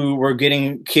who were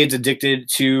getting kids addicted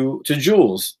to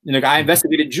Juuls. I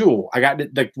investigated Juul.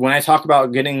 When I talk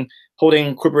about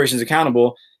holding corporations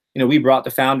accountable, we brought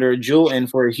the founder of Juul in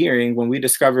for a hearing when we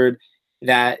discovered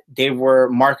that they were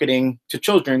marketing to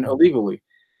children illegally.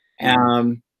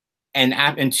 And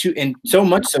so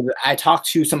much so that I talked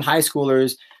to some high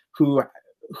schoolers who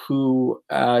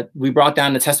we brought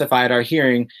down to testify at our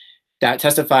hearing, that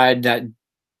testified that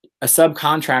a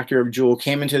subcontractor of Juul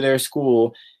came into their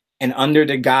school and under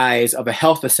the guise of a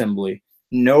health assembly,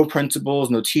 no principals,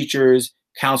 no teachers,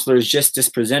 counselors, just this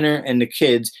presenter and the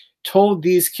kids, told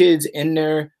these kids in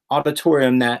their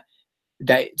auditorium that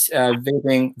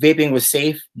vaping was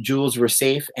safe, Juuls were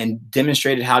safe, and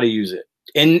demonstrated how to use it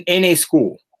in a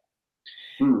school.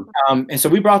 And so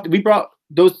we brought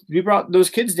those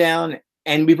kids down,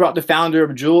 and we brought the founder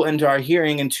of Juul into our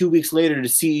hearing, and 2 weeks later, the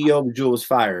CEO of Juul was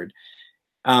fired.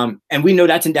 And we know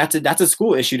that's a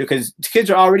school issue because kids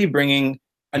are already bringing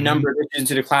a number of issues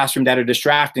into the classroom that are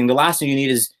distracting. The last thing you need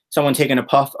is someone taking a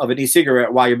puff of an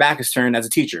e-cigarette while your back is turned as a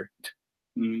teacher.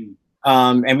 And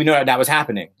we know that was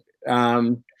happening.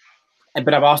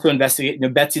 But I've also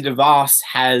investigated, Betsy DeVos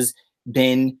has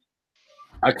been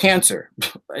a cancer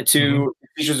to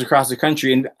teachers across the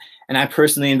country. And I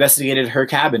personally investigated her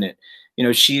cabinet.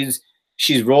 She's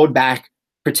rolled back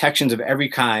protections of every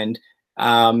kind.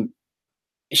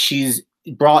 She's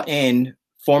brought in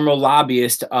former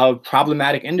lobbyists of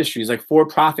problematic industries like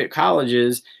for-profit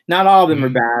colleges. Not all of them are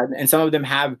bad, and some of them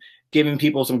have given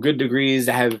people some good degrees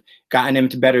that have gotten them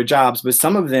to better jobs, but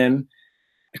some of them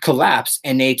collapse,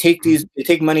 and they take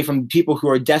money from people who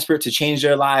are desperate to change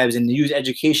their lives and use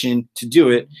education to do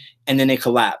it, and then they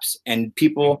collapse. And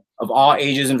people of all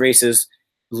ages and races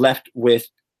left with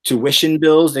tuition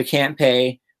bills they can't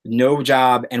pay, no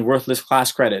job, and worthless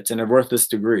class credits and a worthless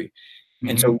degree.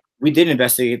 And so we did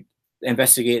investigate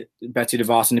Betsy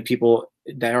DeVos and the people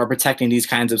that are protecting these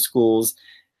kinds of schools.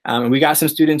 And we got some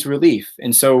students relief.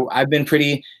 And so I've been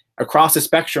pretty across the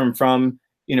spectrum from,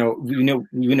 we know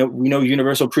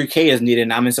universal pre-K is needed,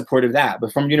 and I'm in support of that.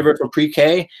 But from universal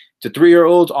pre-K to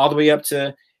 3-year-olds all the way up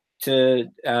to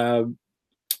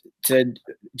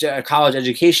college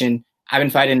education, I've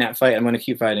been fighting that fight. I'm going to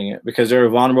keep fighting it because there are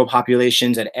vulnerable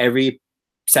populations at every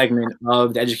segment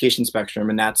of the education spectrum,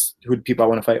 and that's who the people I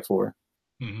want to fight for.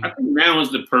 I think now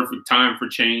is the perfect time for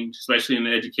change, especially in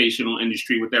the educational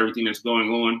industry with everything that's going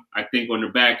on. I think on the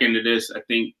back end of this, I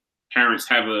think parents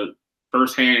have a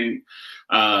firsthand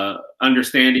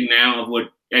understanding now of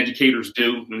what educators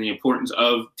do and the importance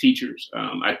of teachers.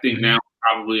 I think now is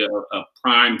probably a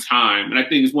prime time. And I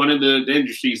think it's one of the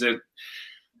industries that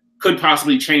could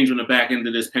possibly change on the back end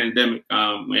of this pandemic.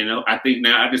 And I think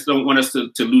now I just don't want us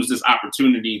to lose this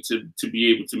opportunity to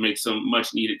be able to make some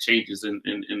much needed changes in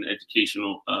the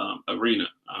educational arena.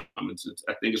 I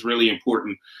think it's really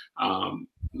important,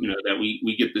 that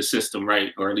we get the system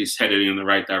right, or at least headed in the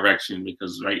right direction,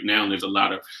 because right now there's a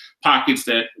lot of pockets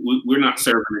that we're not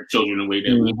serving the children the way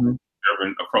that we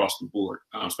serving across the board,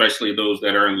 especially those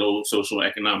that are in low social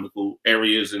economical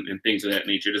areas and things of that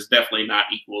nature. There's definitely not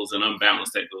equals and unbalance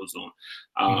that goes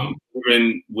on.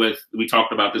 Even we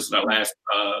talked about this in our last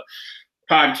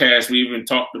podcast. We even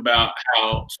talked about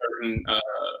how certain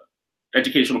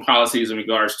educational policies in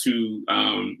regards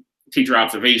to teacher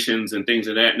observations and things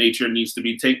of that nature needs to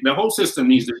be taken. The whole system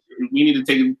we need to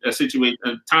take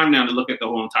a time now to look at the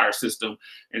whole entire system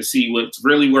and see what's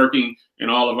really working in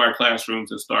all of our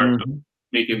classrooms and start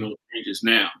making those changes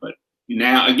now. But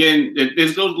now, again,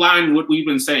 this goes line with what we've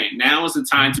been saying. Now is the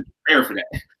time to prepare for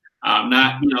that.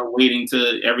 Not, waiting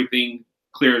till everything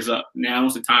clears up. Now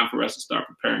is the time for us to start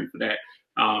preparing for that.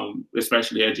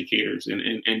 Especially educators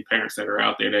and parents that are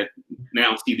out there that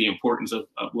now see the importance of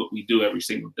what we do every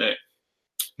single day.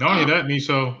 Not only that,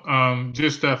 Niso,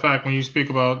 just that fact, when you speak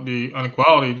about the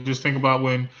inequality, just think about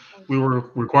when we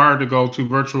were required to go to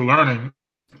virtual learning,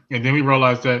 and then we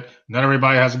realized that not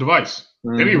everybody has a device.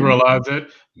 Then we realized that,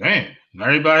 man, not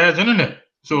everybody has internet.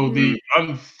 So the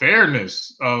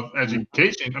unfairness of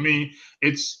education, I mean,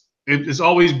 it's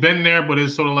always been there, but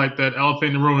it's sort of like that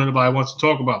elephant in the room that nobody wants to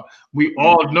talk about. We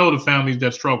all know the families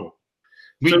that struggle.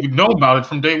 We know about it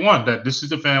from day one, that this is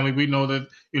the family. We know that,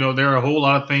 there are a whole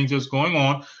lot of things that's going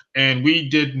on, and we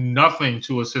did nothing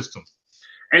to assist them.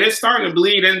 And it's starting to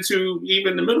bleed into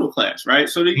even the middle class, right?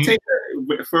 So they take,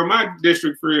 for my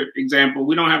district, for example,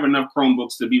 we don't have enough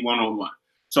Chromebooks to be one-on-one.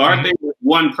 So our thing is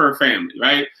one per family,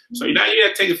 right? So now you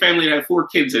got to take a family that has 4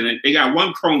 kids in it. They got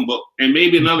one Chromebook and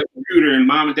maybe another computer, and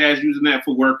mom and dad's using that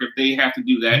for work if they have to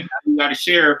do that. You got to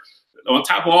share on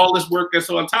top of all this work that's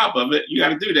on top of it. You got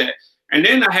to do that. And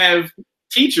then I have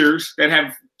teachers that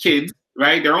have kids,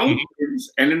 right? Their own kids,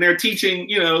 and then they're teaching,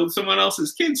 someone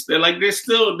else's kids. They're like, there's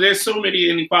so many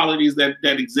inequalities that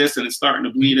exist, and it's starting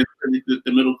to bleed into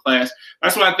the middle class.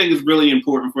 That's why I think it's really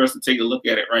important for us to take a look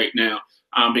at it right now,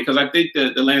 because I think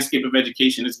the landscape of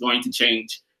education is going to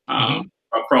change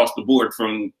across the board,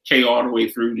 from K all the way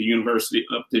through the university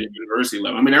up to the university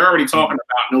level. I mean, they're already talking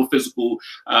about no physical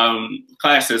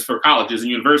classes for colleges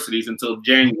and universities until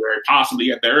January,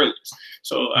 possibly at the earliest.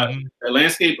 So the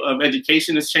landscape of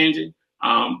education is changing,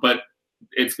 but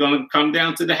it's going to come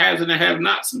down to the haves and the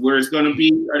have-nots, where it's going to be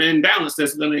an imbalance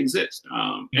that's going to exist.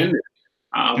 And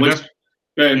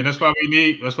that's why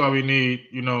we need,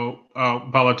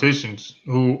 politicians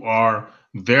who are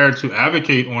there to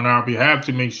advocate on our behalf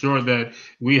to make sure that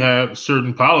we have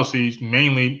certain policies,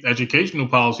 mainly educational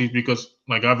policies, because,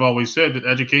 like I've always said, that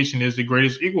education is the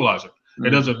greatest equalizer. It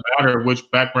doesn't matter which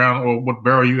background or what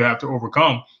barrier you have to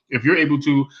overcome. If you're able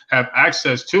to have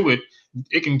access to it,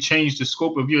 it can change the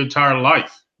scope of your entire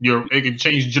life. It can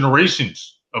change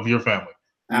generations of your family.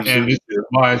 Absolutely. And this is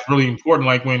why it's really important.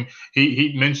 Like when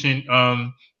he mentioned,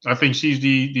 I think she's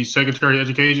the Secretary of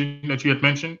Education that you had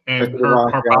mentioned, and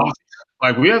her policy.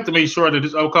 Like, we have to make sure that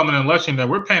this upcoming election that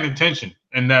we're paying attention,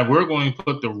 and that we're going to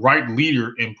put the right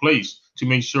leader in place to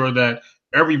make sure that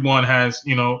everyone has,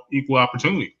 equal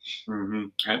opportunity.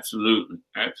 Absolutely.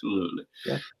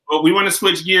 Yeah. Well, we want to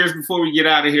switch gears before we get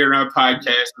out of here in our podcast.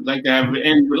 I'd like to have it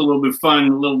end with a little bit fun,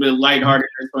 a little bit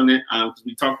lightheartedness on it, because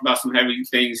we talked about some heavy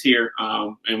things here,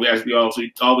 and as we always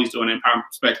do an empowerment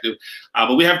perspective.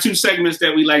 But we have 2 segments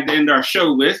that we like to end our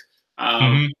show with.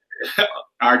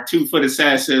 Our 2-foot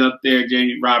assassin up there,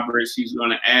 Jamie Roberts, he's going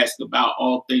to ask about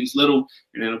all things little.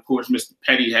 And then, of course, Mr.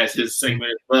 Petty has his segment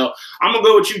as well. I'm going to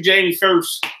go with you, Jamie,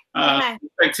 first. Back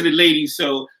to the ladies.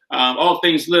 So all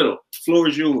things little. Floor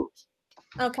is yours.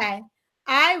 Okay.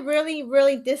 I really,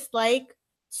 really dislike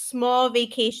small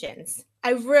vacations.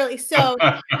 I know.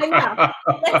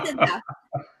 Listen though.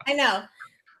 I know.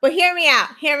 But hear me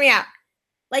out.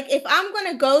 Like, if I'm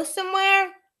going to go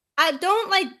somewhere, I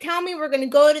don't tell me we're going to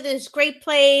go to this great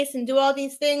place and do all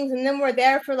these things, and then we're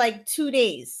there for 2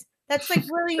 days. That's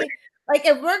really,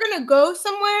 if we're going to go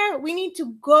somewhere, we need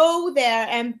to go there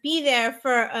and be there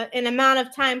for an amount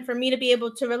of time for me to be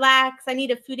able to relax. I need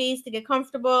a few days to get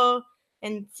comfortable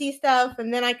and see stuff,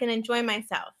 and then I can enjoy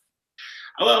myself.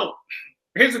 Well,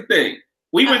 here's the thing.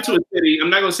 We went to a city. I'm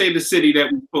not going to say the city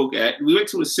that we spoke at. We went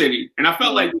to a city, and I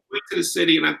felt like we went to the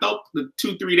city, and I thought the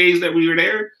 2-3 days that we were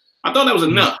there, I thought that was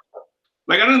enough.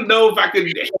 Like, I don't know if I could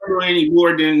handle any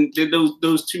more than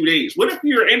those 2 days. What if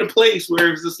you're in a place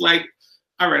where it's just like,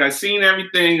 all right, I've seen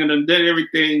everything and I've done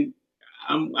everything.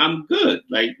 I'm good.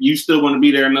 Like, you still want to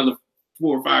be there another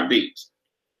 4 or 5 days?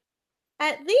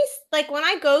 At least, like, when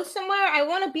I go somewhere, I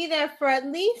want to be there for at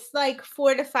least like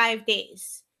 4 to 5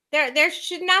 days. There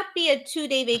should not be a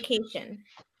 2-day vacation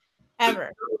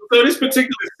ever. So this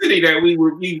particular city that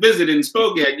we visited and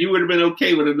spoke at, you would have been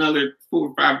okay with another 4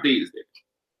 or 5 days there.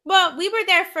 Well, we were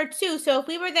there for 2, so if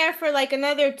we were there for like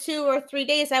another 2 or 3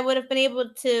 days, I would have been able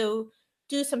to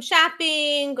do some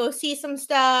shopping, go see some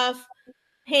stuff,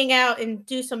 hang out, and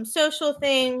do some social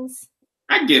things.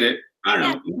 I get it. I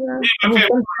don't know. I mean,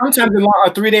 sometimes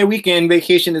a 3-day weekend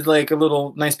vacation is like a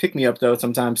little nice pick-me-up, though.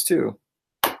 Sometimes too.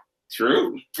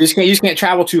 True. You just can't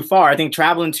travel too far. I think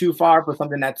traveling too far for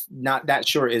something that's not that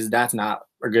short that's not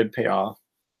a good payoff.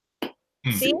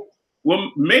 See?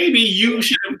 Well, maybe you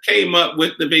should have came up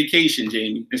with the vacation,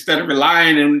 Jamie, instead of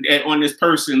relying on this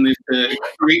person to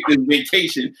create this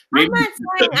vacation. Maybe I'm not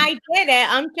saying I did it.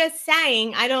 I'm just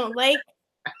saying I don't like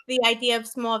the idea of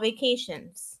small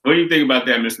vacations. What do you think about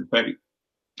that, Mr. Petty?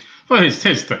 Well, it's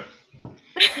the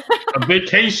a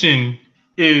vacation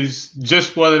is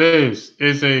just what it is.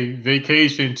 It's a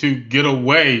vacation to get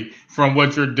away from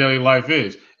what your daily life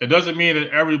is. It doesn't mean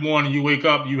that every morning you wake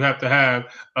up, you have to have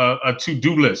a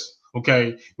to-do list.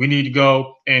 Okay, we need to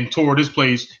go and tour this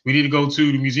place. We need to go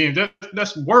to the museum.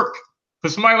 That's work. For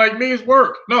somebody like me, it's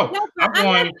work. No, I'm not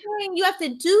saying you have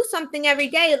to do something every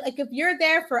day. Like, if you're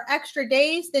there for extra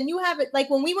days, then you have it. Like,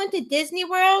 when we went to Disney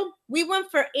World, we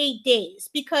went for 8 days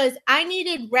because I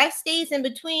needed rest days in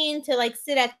between to like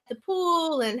sit at the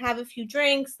pool and have a few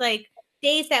drinks, like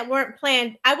days that weren't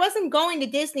planned. I wasn't going to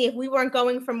Disney if we weren't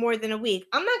going for more than a week.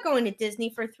 I'm not going to Disney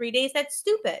for 3 days. That's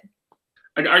stupid.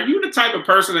 Are you the type of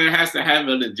person that has to have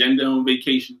an agenda on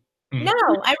vacation? No,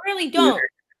 I really don't.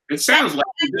 It sounds like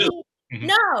you do.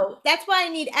 No, that's why I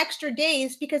need extra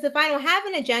days, because if I don't have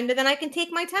an agenda, then I can take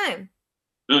my time.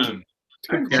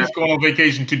 She's going on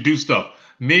vacation to do stuff.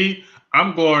 Me,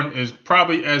 I'm going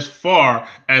probably as far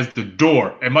as the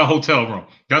door at my hotel room.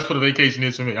 That's what a vacation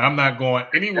is for me. I'm not going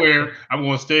anywhere. I'm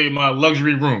going to stay in my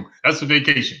luxury room. That's a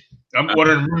vacation. I'm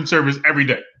ordering room service every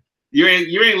day. You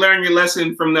ain't learned your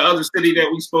lesson from the other city that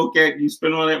we spoke at. You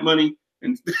spent all that money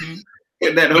and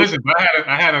that. Listen,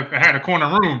 I had a corner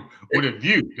room with a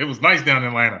view. It was nice down in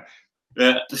Atlanta.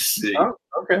 Let's see. Oh,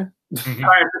 okay. All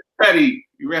right, Petty,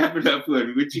 you wrap it up for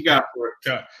me. What you got for it?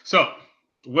 Okay.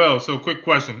 So quick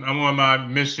question. I'm on my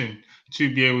mission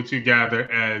to be able to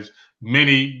gather as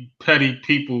many petty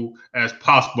people as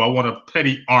possible. I want a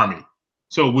petty army.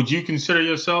 So would you consider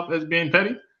yourself as being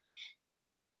petty?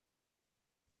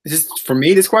 Is this for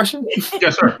me, this question?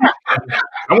 Yes, sir.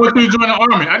 I want you to join the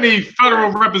army. I need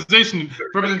federal representation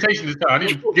this time. I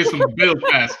need to get some bills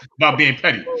passed about being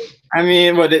petty. I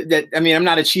mean, I'm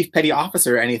not a chief petty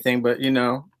officer or anything, but you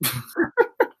know.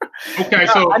 Okay,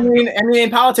 no, so I mean, in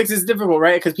politics it's difficult,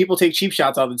 right? Because people take cheap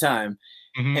shots all the time.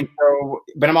 Mm-hmm. And so,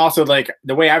 but I'm also like,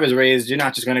 the way I was raised, you're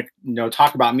not just going to,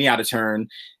 talk about me out of turn.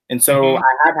 And so I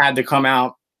have had to come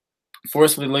out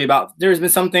forcefully about, there's been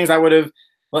some things I would have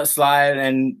let slide,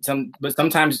 but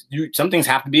sometimes some things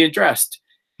have to be addressed.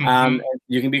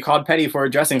 You can be called petty for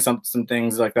addressing some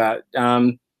things like that.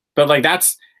 But like,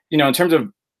 that's, in terms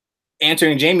of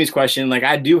answering Jamie's question, like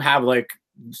I do have like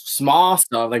small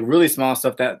stuff, like really small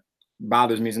stuff that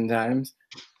bothers me sometimes.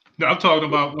 No, I'm talking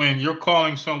about when you're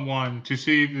calling someone to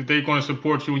see if they're going to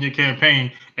support you in your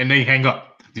campaign and they hang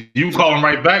up. You call them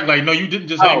right back, like, no, you didn't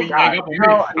just hang up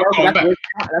on me.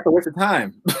 That's a waste of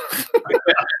time.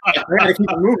 We got to keep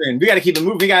it moving. We got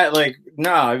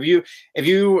if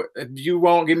you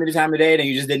won't give me the time of day, then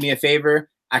you just did me a favor.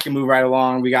 I can move right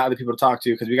along. We got other people to talk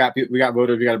to because we got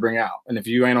voters we got to bring out. And if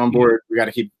you ain't on board, we got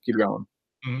to keep going.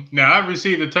 Now I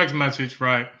received a text message,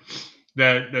 right,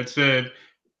 that said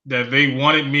that they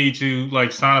wanted me to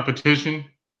like sign a petition.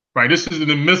 Right, this is in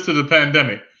the midst of the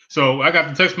pandemic. So I got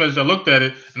the text message, I looked at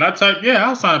it, and I typed, yeah,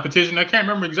 I'll sign a petition. I can't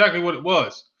remember exactly what it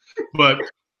was. But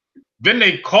then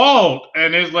they called,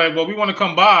 and it's like, well, we want to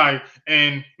come by,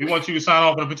 and we want you to sign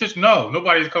off on a petition. No,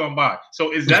 nobody's coming by.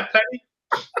 So is that petty?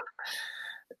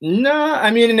 No,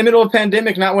 I mean, in the middle of a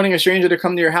pandemic, not wanting a stranger to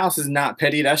come to your house is not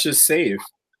petty. That's just safe.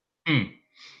 I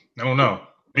don't know.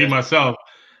 Me, myself,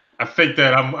 I think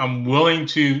that I'm willing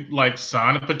to, like,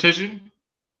 sign a petition,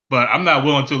 but I'm not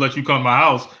willing to let you come to my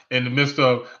house in the midst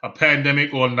of a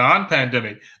pandemic or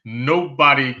non-pandemic.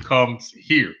 Nobody comes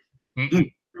here.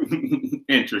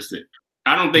 Interesting.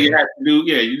 I don't think it has to do.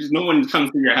 Yeah, you just no one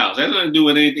comes to your house. That doesn't do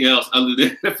with anything else other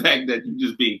than the fact that you're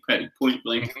just being petty, point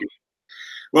blank.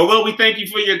 Well, Will, we thank you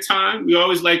for your time. We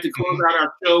always like to close out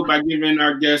our show by giving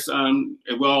our guests,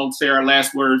 we'll say our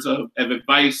last words of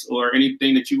advice or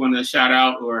anything that you want to shout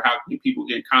out, or how can people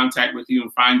get in contact with you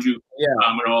and find you,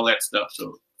 and all that stuff.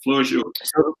 So, floor is yours.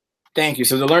 So, thank you.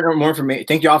 So to learn more information,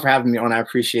 thank you all for having me on. I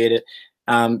appreciate it.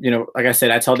 Like I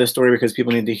said, I tell this story because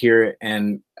people need to hear it,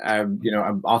 and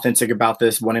I'm authentic about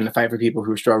this, wanting to fight for people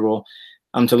who struggle.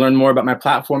 To learn more about my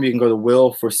platform, you can go to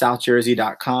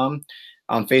willforsouthjersey.com.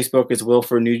 On Facebook, it's Will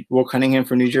Cunningham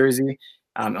for New Jersey.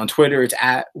 On Twitter, it's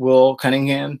at Will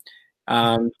Cunningham.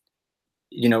 Our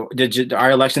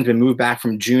election's been moved back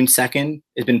from June 2nd.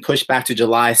 It's been pushed back to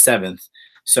July 7th.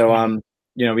 So,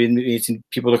 we need some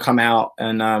people to come out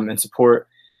and support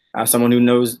someone who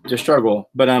knows the struggle.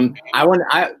 But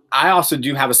I also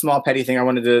do have a small petty thing I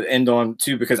wanted to end on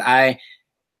too, because I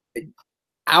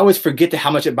always forget how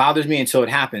much it bothers me until it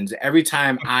happens. Every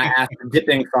time I ask for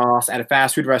dipping sauce at a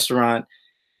fast food restaurant,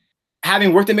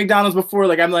 having worked at McDonald's before,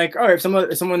 like I'm like, all right, if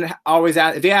someone always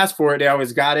if they ask for it, they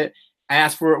always got it. I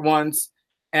asked for it once,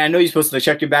 and I know you're supposed to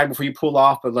check your bag before you pull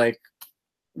off, but like,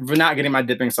 for not getting my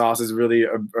dipping sauce is really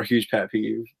a huge pet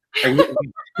peeve. Like,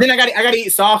 then I gotta eat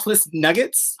sauceless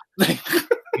nuggets. Like,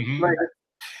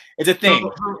 it's a thing.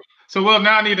 So, well,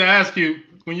 now I need to ask you: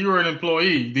 when you were an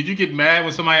employee, did you get mad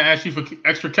when somebody asked you for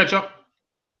extra ketchup?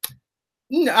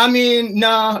 I mean,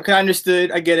 no, because I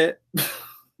understood. I get it.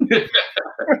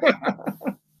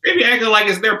 Maybe acting like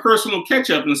it's their personal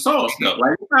ketchup and sauce, though.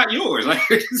 Like, it's not yours. Like,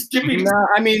 just give me. No,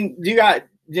 I mean,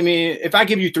 if I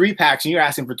give you 3 packs and you're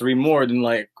asking for 3 more, then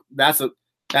like that's a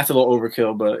little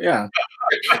overkill. But yeah.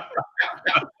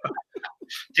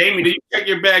 Jamie, did you check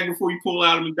your bag before you pull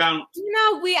out of McDonald's?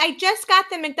 I just got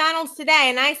the McDonald's today,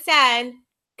 and I said,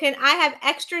 can I have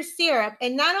extra syrup?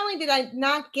 And not only did I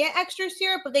not get extra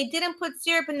syrup, but they didn't put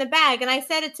syrup in the bag. And I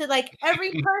said it to like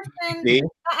every person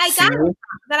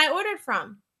that I ordered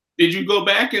from. Did you go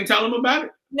back and tell them about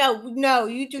it? No,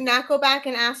 you do not go back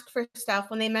and ask for stuff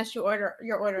when they mess your order.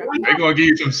 They're going to give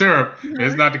you some syrup.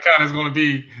 It's not the kind that's going to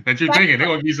be that you're thinking. They're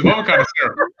going to give you some other kind of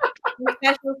syrup.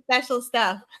 Special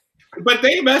stuff. But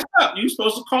they messed up. You're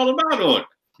supposed to call them out on it.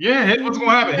 Yeah, here's what's going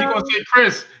to happen. He's going to say,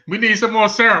 Chris, we need some more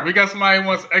syrup. We got somebody who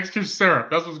wants extra syrup.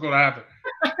 That's what's going to happen.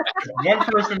 One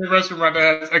person in the restaurant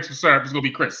that has extra syrup is going to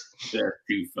be Chris. That's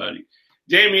too funny.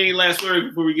 Jamie, any last words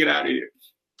before we get out of here?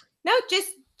 No, just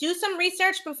do some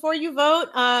research before you vote.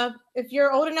 If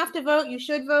you're old enough to vote, you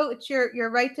should vote. It's your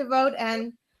right to vote,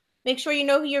 and make sure you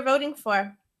know who you're voting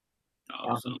for.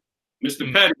 Awesome.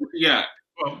 Mr. Petty, what you got?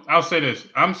 Well, I'll say this.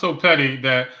 I'm so petty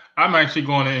that I'm actually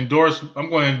going to endorse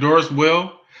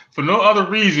Will for no other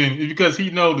reason is because he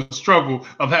knows the struggle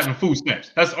of having food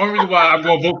stamps. That's the only reason why I'm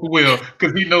going to vote for Will,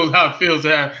 because he knows how it feels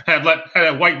to have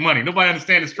that white money. Nobody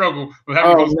understands the struggle of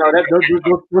having those.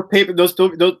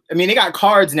 I mean, they got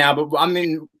cards now, but I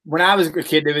mean, when I was a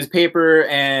kid, there was paper,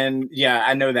 and yeah,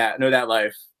 I know that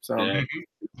life. So.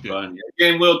 Fun.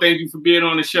 Again, Will, thank you for being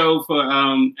on the show. For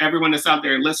everyone that's out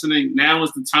there listening, now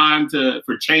is the time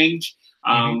for change.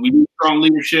 We need strong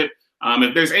leadership.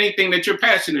 If there's anything that you're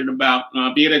passionate about,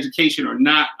 be it education or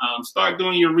not, start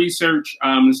doing your research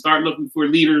and start looking for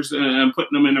leaders and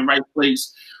putting them in the right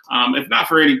place. If not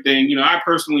for anything, I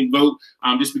personally vote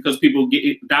just because people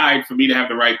died for me to have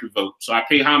the right to vote. So I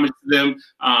pay homage to them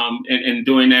and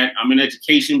doing that. I'm in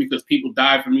education because people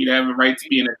died for me to have the right to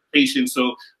be in education.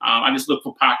 So I just look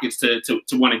for pockets to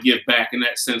want to give back in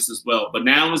that sense as well. But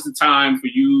now is the time for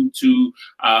you to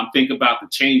think about the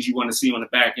change you want to see on the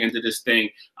back end of this thing.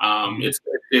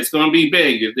 It's going to be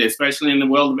big, especially in the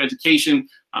world of education.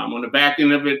 On the back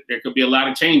end of it, there could be a lot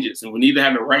of changes, and we need to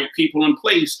have the right people in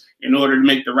place in order to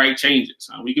make the right changes.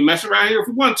 We can mess around here if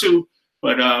we want to,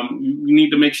 but we need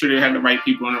to make sure they have the right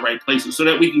people in the right places so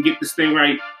that we can get this thing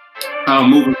right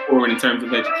moving forward in terms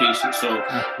of education. So,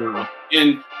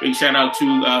 again, big shout out to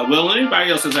Will and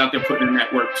anybody else that's out there putting in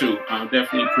that work too.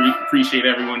 Definitely appreciate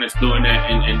everyone that's doing that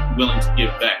and willing to give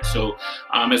back. So,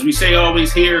 as we say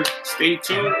always here, stay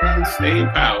tuned and stay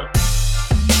empowered.